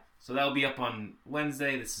yeah, so that'll be up on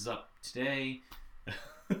Wednesday. This is up today.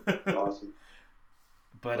 Awesome.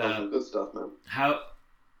 But awesome. Good stuff, man. How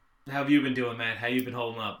have you been doing, man? How you been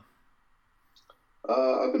holding up?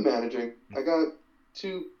 I've been managing. I got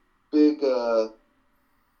 2 big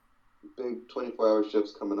 24-hour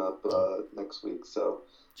shifts coming up next week, so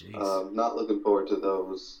not looking forward to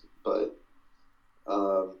those. But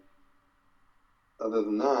other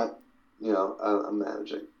than that, I'm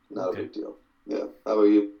managing. Not a big deal. Yeah. How about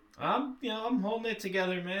you? I'm holding it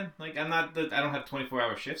together, man. Like I don't have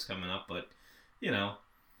 24-hour shifts coming up, but yeah,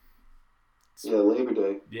 Labor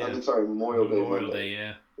Day. Yeah. I mean, sorry, Memorial Day. Memorial Day,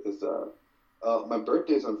 yeah. Is my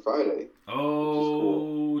birthday's on Friday. Oh,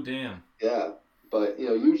 cool. Damn. Yeah, but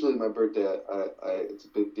usually my birthday, it's a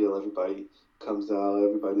big deal. Everybody comes out.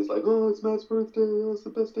 Everybody's like, "Oh, it's Matt's birthday. Oh, it's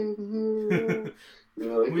the best day of the year."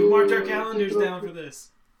 Like, we marked our calendars down for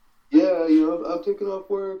this. Yeah, I'm taking off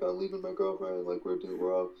work. I'm leaving my girlfriend. Like we're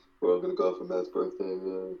all gonna go for Matt's birthday.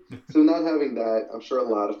 So not having that, I'm sure a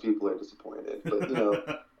lot of people are disappointed. But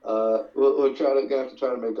we'll have to try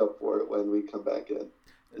to make up for it when we come back in.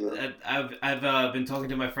 Yeah. I've been talking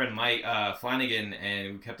to my friend Mike Flanagan,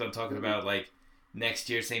 and we kept on talking about like next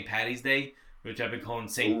year St. Patty's Day, which I've been calling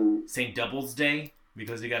St. Doubles Day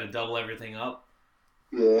because you got to double everything up.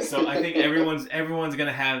 Yeah. So I think everyone's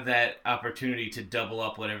gonna have that opportunity to double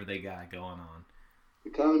up whatever they got going on. The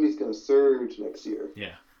economy's gonna surge next year.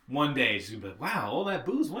 Yeah. One day it's gonna be like, wow, all that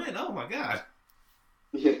booze went. Oh my god.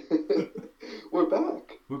 Yeah. We're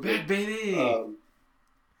back. We're back, baby.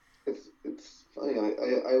 It's funny.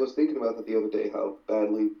 I was thinking about that the other day. How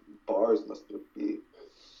badly bars must be.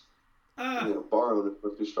 Bar owners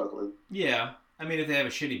must be struggling. Yeah, I mean if they have a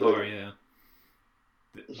shitty bar, yeah.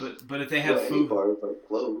 But if they have food, any bars are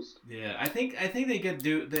closed. Yeah, I think they could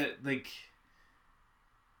do that. Like,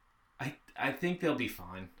 I think they'll be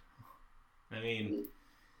fine. I mean,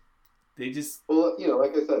 they just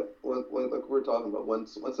like I said, like we're talking about,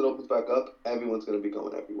 once it opens back up, everyone's going to be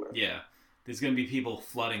going everywhere. Yeah, there's going to be people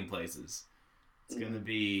flooding places. It's going to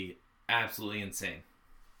be absolutely insane.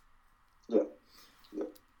 Yeah.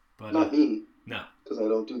 But not me. No. Because I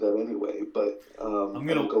don't do that anyway, but I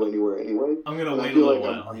don't go anywhere anyway. I'm going to wait a little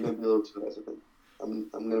while. I'm going to be a little too hesitant. I'm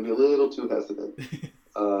going to be a little too hesitant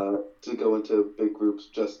to go into big groups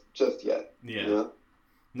just yet. Yeah.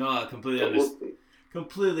 No, I completely understand.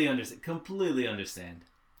 Completely understand.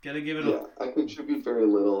 Gotta give it a... Yeah, I contribute very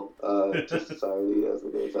little to society as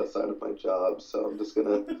it is outside of my job, so I'm just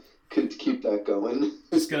going to keep that going.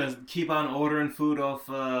 Just going to keep on ordering food off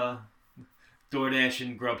DoorDash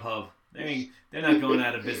and Grubhub. They're not going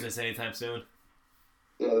out of business anytime soon.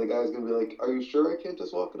 Yeah, the guy's going to be like, are you sure I can't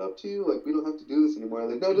just walk it up to you? Like, we don't have to do this anymore.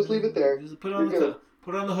 I'm like, no, just leave it there. Just put it on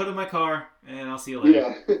the hood of my car, and I'll see you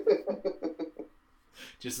later. Yeah.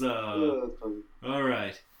 Just, that's funny. All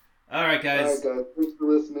right, guys. All right, guys. Thanks for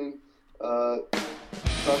listening. Talk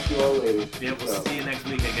to you all later. Yeah, we'll see you next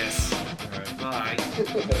week, I guess. All right, bye.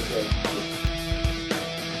 Okay.